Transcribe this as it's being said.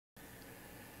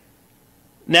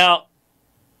Now,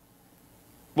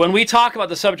 when we talk about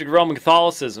the subject of Roman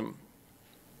Catholicism,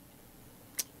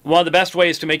 one of the best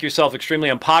ways to make yourself extremely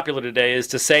unpopular today is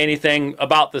to say anything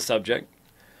about the subject,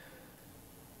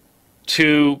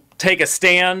 to take a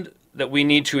stand that we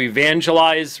need to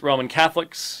evangelize Roman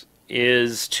Catholics,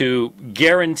 is to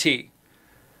guarantee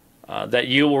that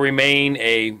you will remain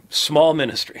a small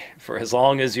ministry for as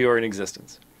long as you are in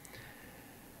existence.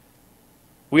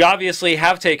 We obviously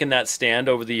have taken that stand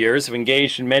over the years, have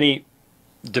engaged in many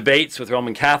debates with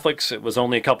Roman Catholics. It was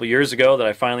only a couple years ago that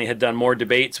I finally had done more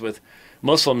debates with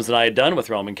Muslims than I had done with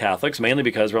Roman Catholics, mainly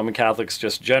because Roman Catholics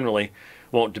just generally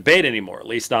won't debate anymore, at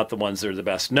least not the ones that are the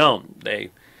best known.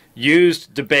 They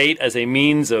used debate as a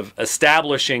means of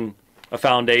establishing a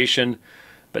foundation,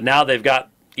 but now they've got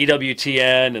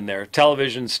EWTN and their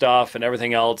television stuff and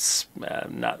everything else.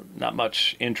 Not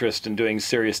much interest in doing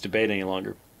serious debate any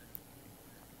longer.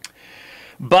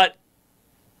 But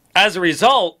as a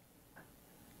result,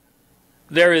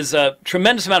 there is a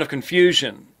tremendous amount of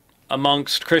confusion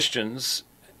amongst Christians,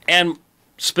 and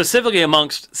specifically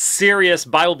amongst serious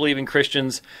Bible-believing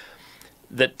Christians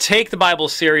that take the Bible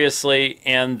seriously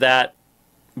and that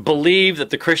believe that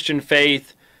the Christian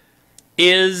faith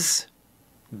is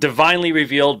divinely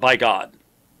revealed by God,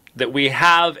 that we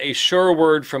have a sure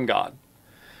word from God.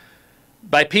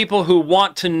 By people who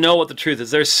want to know what the truth is,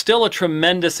 there's still a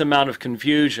tremendous amount of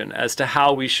confusion as to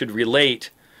how we should relate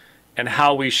and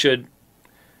how we should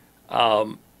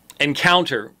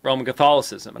encounter Roman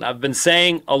Catholicism. And I've been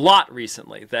saying a lot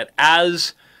recently that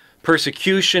as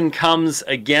persecution comes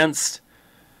against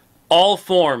all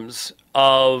forms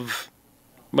of,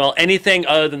 well, anything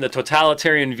other than the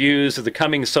totalitarian views of the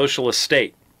coming socialist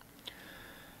state,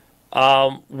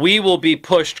 we will be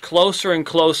pushed closer and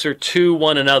closer to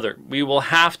one another. We will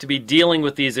have to be dealing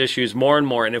with these issues more and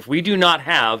more. And if we do not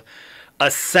have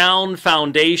a sound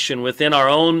foundation within our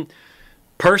own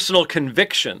personal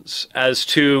convictions as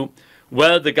to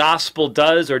whether the gospel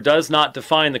does or does not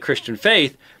define the Christian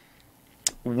faith,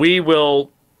 we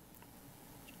will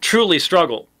truly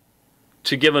struggle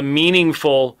to give a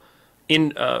meaningful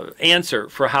answer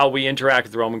for how we interact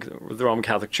with the Roman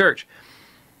Catholic Church.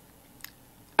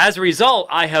 As a result,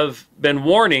 I have been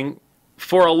warning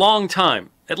for a long time,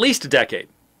 at least a decade,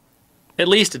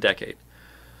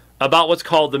 about what's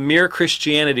called the Mere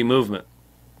Christianity movement.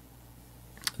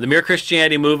 The Mere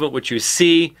Christianity movement, which you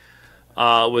see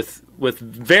with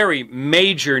very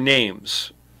major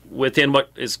names within what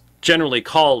is generally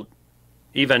called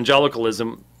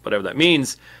evangelicalism, whatever that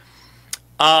means,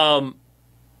 that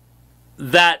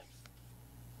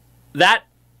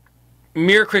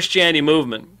Mere Christianity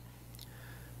movement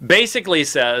basically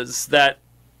says that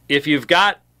if you've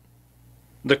got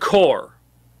the core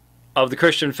of the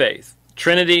Christian faith,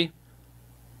 Trinity,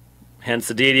 hence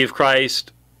the deity of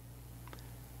Christ,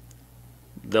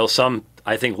 though some,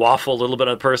 I think, waffle a little bit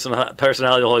on the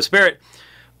personality of the Holy Spirit,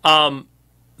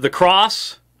 the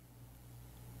cross,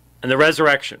 and the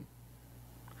resurrection.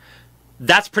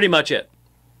 That's pretty much it.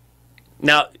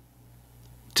 Now,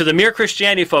 to the Mere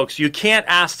Christianity folks, you can't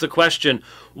ask the question,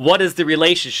 what is the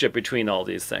relationship between all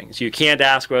these things? You can't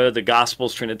ask whether the gospel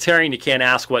is Trinitarian. You can't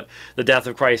ask what the death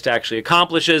of Christ actually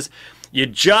accomplishes. You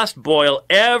just boil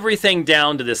everything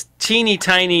down to this teeny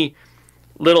tiny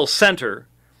little center.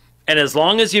 And as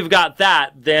long as you've got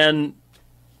that, then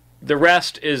the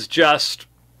rest is just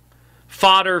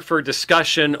fodder for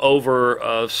discussion over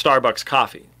Starbucks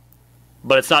coffee.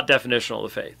 But it's not definitional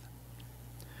of the faith.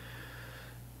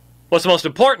 What's most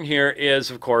important here is,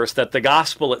 of course, that the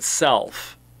gospel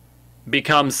itself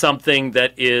becomes something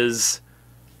that is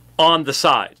on the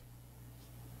side.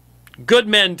 Good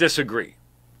men disagree.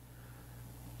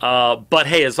 But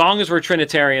hey, as long as we're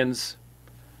Trinitarians,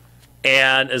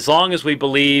 and as long as we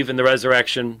believe in the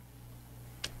resurrection,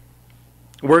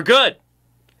 we're good.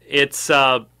 It's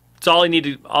all you need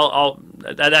to,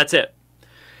 that's it.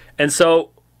 And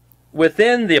so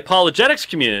within the apologetics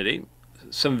community,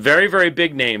 some very, very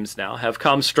big names now have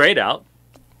come straight out,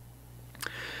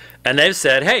 and they've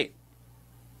said, hey,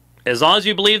 as long as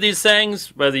you believe these things,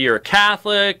 whether you're a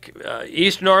Catholic,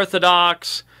 Eastern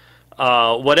Orthodox,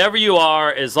 whatever you are,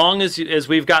 as long as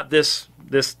we've got this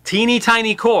teeny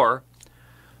tiny core,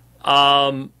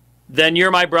 then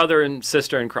you're my brother and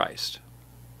sister in Christ.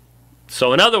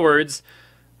 So in other words,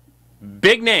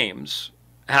 big names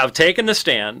have taken the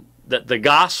stand that the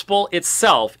gospel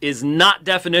itself is not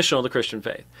definitional of the Christian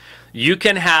faith. You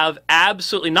can have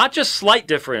absolutely, not just slight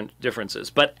differences,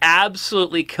 but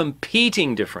absolutely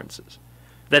competing differences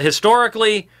that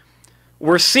historically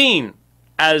were seen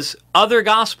as other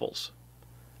gospels.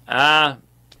 Don't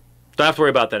have to worry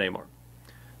about that anymore.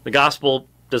 The gospel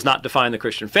does not define the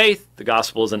Christian faith. The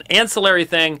gospel is an ancillary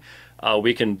thing.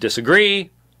 We can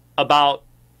disagree about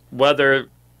whether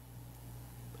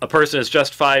a person is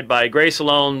justified by grace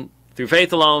alone, through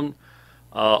faith alone,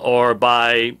 or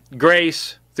by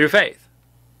grace through faith.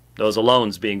 Those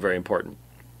alones being very important.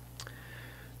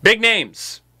 Big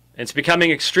names. It's becoming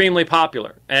extremely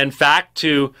popular. In fact,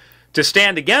 to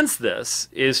stand against this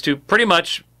is to pretty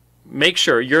much make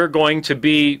sure you're going to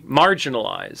be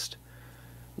marginalized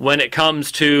when it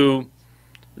comes to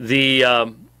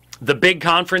the big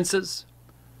conferences.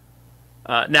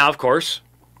 Now, of course,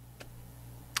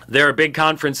 there are big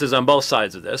conferences on both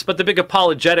sides of this, but the big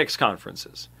apologetics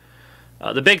conferences.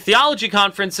 The big theology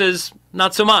conferences,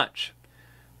 not so much.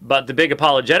 But the big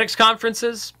apologetics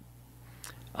conferences,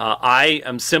 I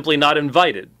am simply not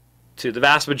invited to the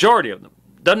vast majority of them.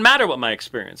 Doesn't matter what my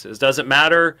experience is. Doesn't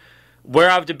matter where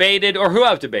I've debated or who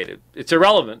I've debated. It's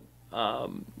irrelevant.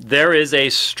 There is a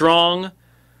strong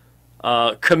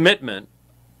commitment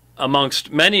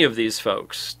amongst many of these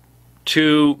folks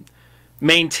to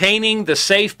maintaining the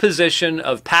safe position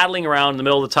of paddling around in the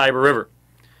middle of the Tiber River.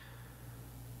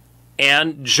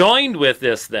 And joined with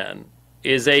this then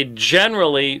is a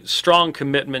generally strong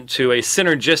commitment to a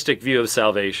synergistic view of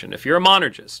salvation. If you're a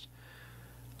monergist,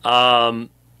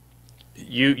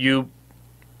 you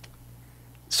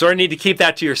sort of need to keep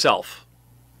that to yourself.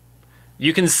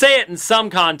 You can say it in some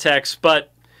contexts,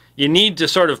 but you need to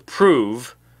sort of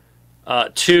prove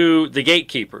to the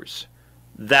gatekeepers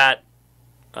that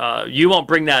you won't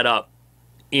bring that up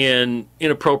in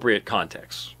inappropriate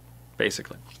contexts,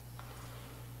 basically.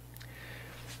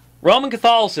 Roman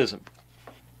Catholicism.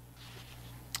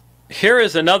 Here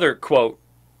is another quote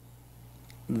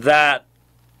that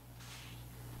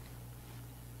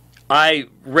I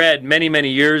read many, many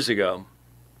years ago.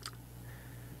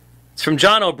 It's from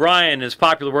John O'Brien, his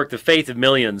popular work, The Faith of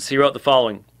Millions. He wrote the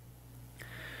following.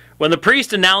 When the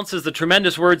priest announces the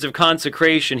tremendous words of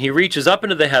consecration, he reaches up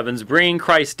into the heavens, bringing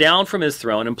Christ down from his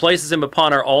throne and places him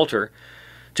upon our altar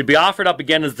to be offered up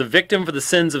again as the victim for the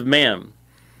sins of man.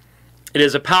 It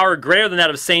is a power greater than that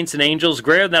of saints and angels,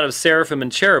 greater than that of seraphim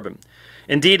and cherubim.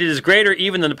 Indeed, it is greater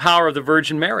even than the power of the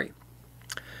Virgin Mary.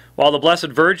 While the Blessed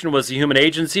Virgin was the human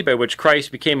agency by which Christ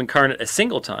became incarnate a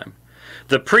single time,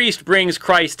 the priest brings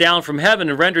Christ down from heaven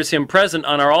and renders him present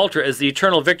on our altar as the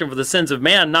eternal victim for the sins of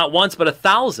man, not once but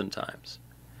 1,000 times.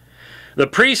 The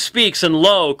priest speaks, and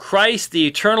lo, Christ, the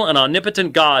eternal and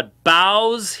omnipotent God,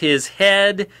 bows his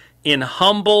head in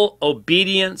humble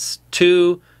obedience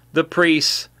to the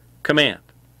priest's command.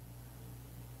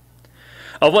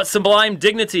 Of what sublime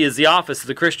dignity is the office of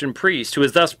the Christian priest, who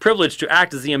is thus privileged to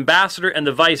act as the ambassador and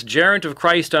the vicegerent of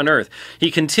Christ on earth. He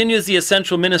continues the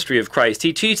essential ministry of Christ.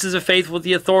 He teaches the faithful with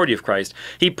the authority of Christ.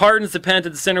 He pardons the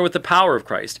penitent sinner with the power of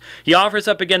Christ. He offers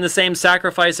up again the same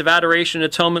sacrifice of adoration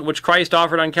and atonement which Christ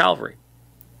offered on Calvary.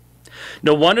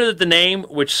 No wonder that the name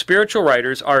which spiritual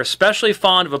writers are especially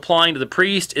fond of applying to the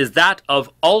priest is that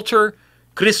of Alter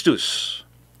Christus.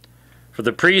 For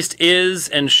the priest is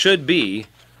and should be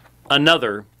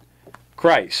another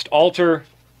Christ. Alter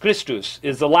Christus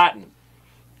is the Latin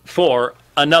for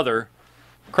another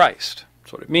Christ.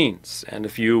 That's what it means. And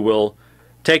if you will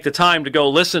take the time to go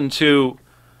listen to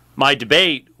my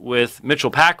debate with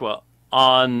Mitchell Pacwa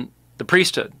on the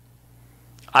priesthood,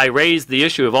 I raised the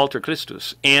issue of Alter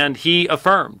Christus, and he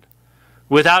affirmed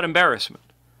without embarrassment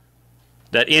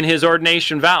that in his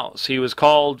ordination vows he was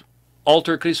called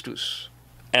Alter Christus,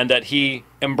 and that he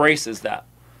embraces that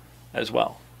as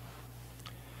well.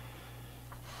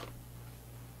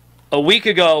 A week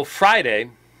ago,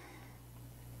 Friday,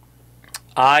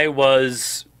 I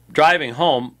was driving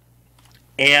home,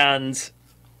 and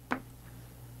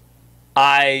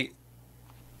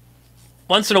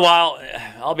once in a while,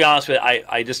 I'll be honest with you,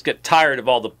 I just get tired of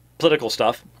all the political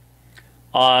stuff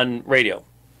on radio.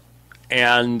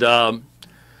 And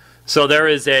so there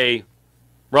is a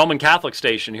Roman Catholic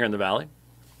station here in the Valley,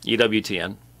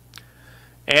 EWTN.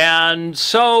 And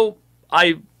so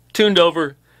I tuned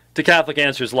over to Catholic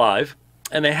Answers Live,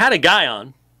 and they had a guy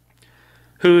on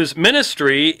whose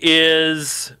ministry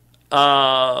is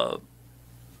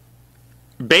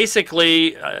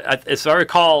basically, as I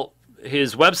recall,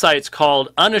 his website's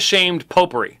called Unashamed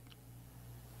Popery.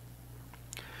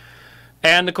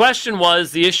 And the question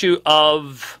was the issue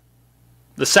of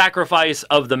the sacrifice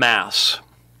of the Mass.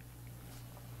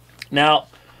 Now,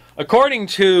 according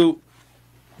to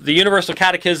the Universal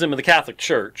Catechism of the Catholic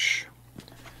Church,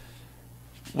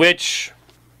 which,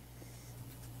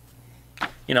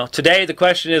 you know, today the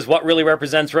question is, what really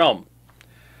represents Rome?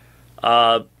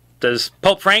 Does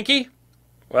Pope Frankie?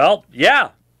 Well,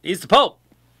 yeah, he's the Pope.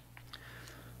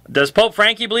 Does Pope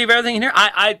Frankie believe everything in here?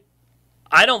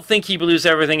 I don't think he believes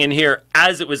everything in here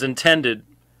as it was intended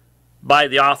by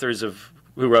the authors of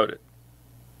who wrote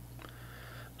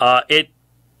it.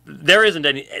 There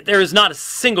is not a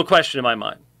single question in my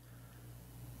mind.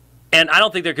 And I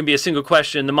don't think there can be a single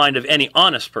question in the mind of any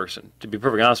honest person, to be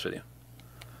perfectly honest with you,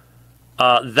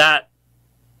 that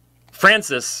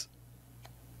Francis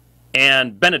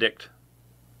and Benedict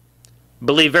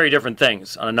believe very different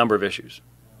things on a number of issues.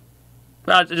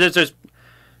 There's,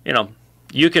 you know,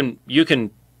 you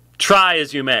can try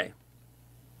as you may.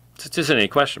 It's just any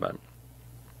question about it.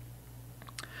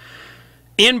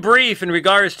 In brief, in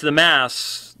regards to the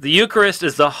Mass, the Eucharist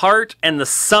is the heart and the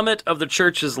summit of the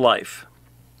Church's life.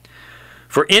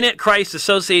 For in it Christ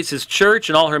associates his Church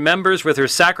and all her members with her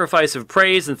sacrifice of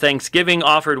praise and thanksgiving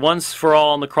offered once for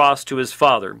all on the cross to his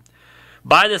Father.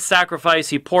 By this sacrifice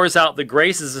he pours out the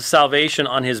graces of salvation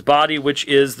on his body, which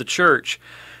is the Church.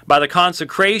 By the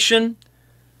consecration,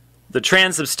 the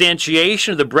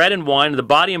transubstantiation of the bread and wine of the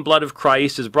body and blood of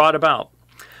Christ is brought about.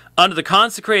 Under the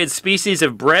consecrated species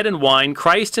of bread and wine,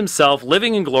 Christ himself,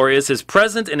 living and glorious, is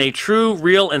present in a true,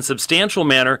 real, and substantial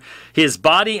manner, his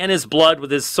body and his blood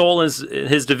with his soul and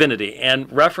his divinity. And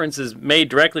reference is made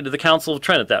directly to the Council of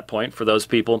Trent at that point, for those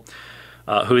people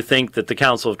who think that the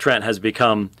Council of Trent has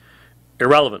become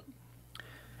irrelevant.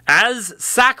 As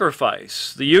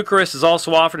sacrifice, the Eucharist is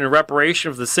also offered in reparation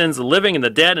of the sins of the living and the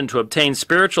dead, and to obtain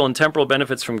spiritual and temporal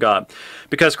benefits from God.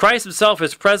 Because Christ himself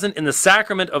is present in the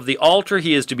sacrament of the altar,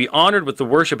 he is to be honored with the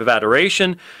worship of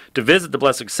adoration. To visit the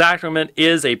Blessed Sacrament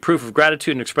is a proof of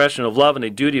gratitude and expression of love and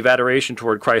a duty of adoration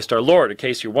toward Christ our Lord. In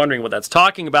case you're wondering what that's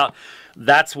talking about,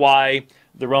 that's why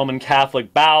the Roman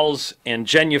Catholic bows and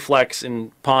genuflects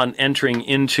upon entering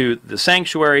into the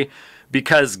sanctuary,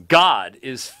 because God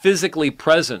is physically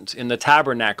present in the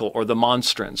tabernacle or the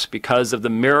monstrance because of the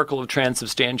miracle of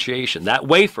transubstantiation. That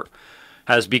wafer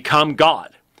has become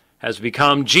God, has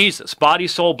become Jesus, body,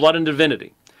 soul, blood, and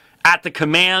divinity, at the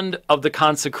command of the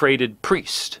consecrated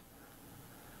priest.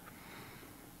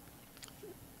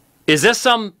 Is this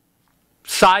some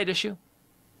side issue?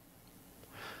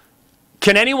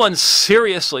 Can anyone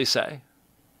seriously say,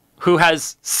 who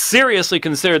has seriously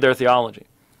considered their theology,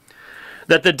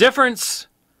 that the difference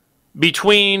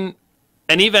between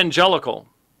an evangelical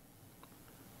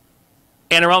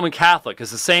and a Roman Catholic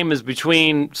is the same as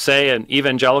between, say, an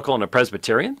evangelical and a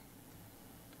Presbyterian?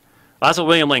 Well, that's what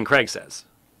William Lane Craig says.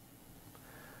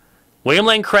 William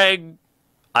Lane Craig,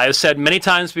 I have said many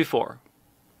times before,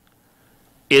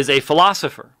 is a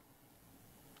philosopher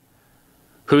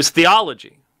whose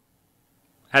theology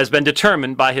has been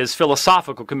determined by his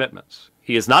philosophical commitments.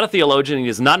 He is not a theologian, he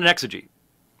is not an exegete.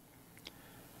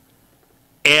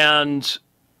 And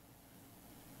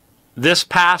this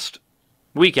past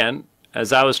weekend,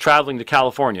 as I was traveling to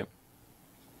California,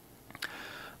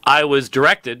 I was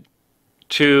directed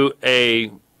to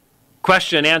a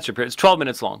question and answer period. It's 12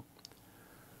 minutes long,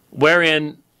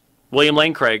 wherein William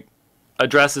Lane Craig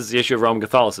addresses the issue of Roman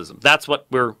Catholicism. That's what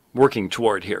we're working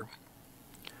toward here.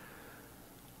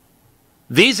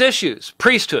 These issues,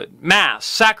 priesthood, mass,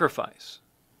 sacrifice,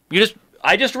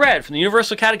 I just read from the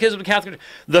Universal Catechism of the Catholic Church,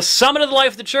 the summit of the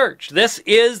life of the Church. This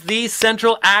is the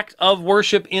central act of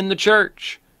worship in the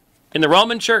Church. In the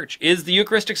Roman Church is the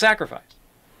Eucharistic sacrifice.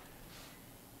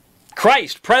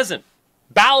 Christ, present,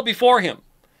 bow before him.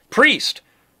 Priest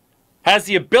has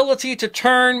the ability to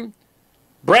turn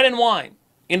bread and wine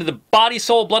into the body,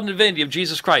 soul, blood, and divinity of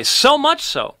Jesus Christ. So much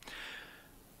so.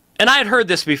 And I had heard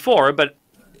this before, but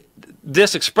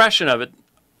this expression of it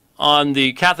on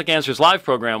the Catholic Answers Live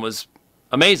program was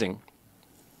amazing.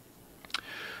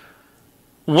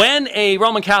 When a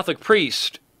Roman Catholic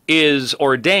priest is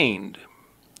ordained,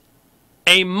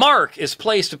 a mark is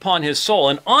placed upon his soul.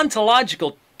 An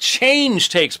ontological change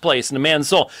takes place in a man's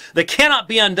soul that cannot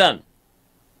be undone.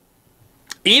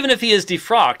 Even if he is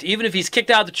defrocked, even if he's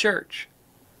kicked out of the church,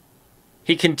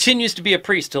 he continues to be a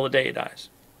priest till the day he dies.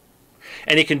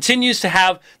 And he continues to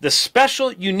have the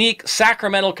special, unique,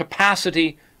 sacramental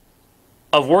capacity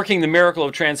of working the miracle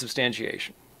of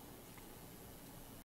transubstantiation.